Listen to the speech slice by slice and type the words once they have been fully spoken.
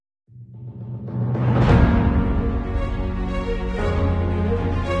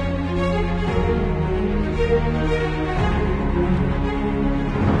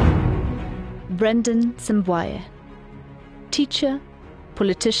Brendan Simbwaye, teacher,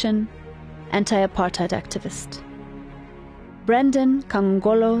 politician, anti-apartheid activist. Brendan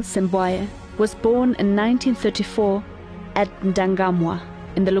Kangongolo Simbwaye was born in 1934 at Ndangamwa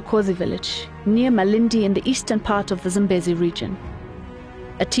in the Lukozi village, near Malindi in the eastern part of the Zambezi region.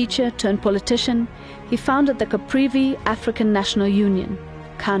 A teacher turned politician, he founded the Caprivi African National Union,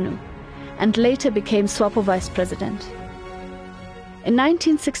 CANU, and later became SWAPO Vice President. In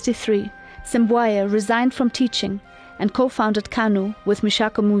 1963, Simbwaye resigned from teaching and co-founded CANU with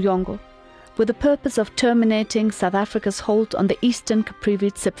Mishaka Muyongo, with the purpose of terminating South Africa's hold on the eastern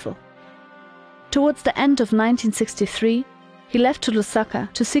Caprivi Zipfel. Towards the end of 1963, he left to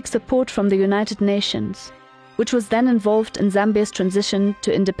Lusaka to seek support from the United Nations, which was then involved in Zambia's transition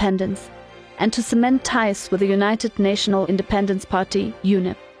to independence, and to cement ties with the United National Independence Party,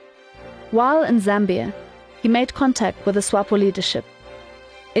 UNIP. While in Zambia, he made contact with the SWAPO leadership.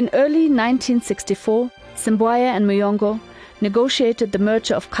 In early 1964, Simbwaye and Muyongo negotiated the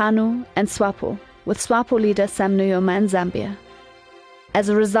merger of CANU and SWAPO, with SWAPO leader Sam Nujoma in Zambia. As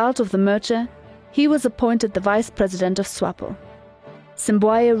a result of the merger, he was appointed the Vice President of SWAPO.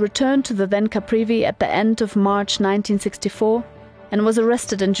 Simbwaye returned to the then Caprivi at the end of March 1964 and was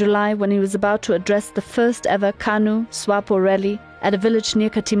arrested in July when he was about to address the first ever CANU-SWAPO rally at a village near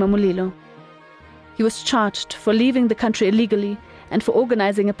Katima Mulilo. He was charged for leaving the country illegally and for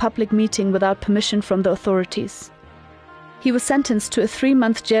organizing a public meeting without permission from the authorities. He was sentenced to a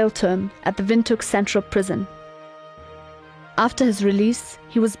 3-month jail term at the Windhoek Central Prison. After his release,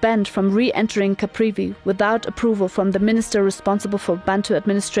 he was banned from re-entering Caprivi without approval from the minister responsible for Bantu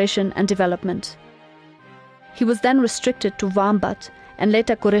administration and development. He was then restricted to Wambat and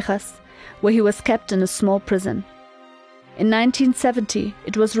later Koregas, where he was kept in a small prison. In 1970,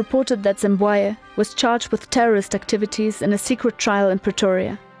 it was reported that Simbwaye was charged with terrorist activities in a secret trial in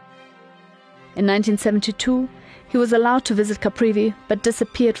Pretoria. In 1972, he was allowed to visit Caprivi but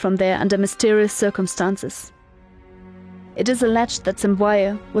disappeared from there under mysterious circumstances. It is alleged that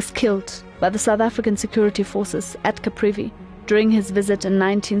Simbwaye was killed by the South African security forces at Caprivi during his visit in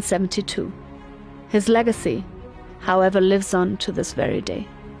 1972. His legacy, however, lives on to this very day.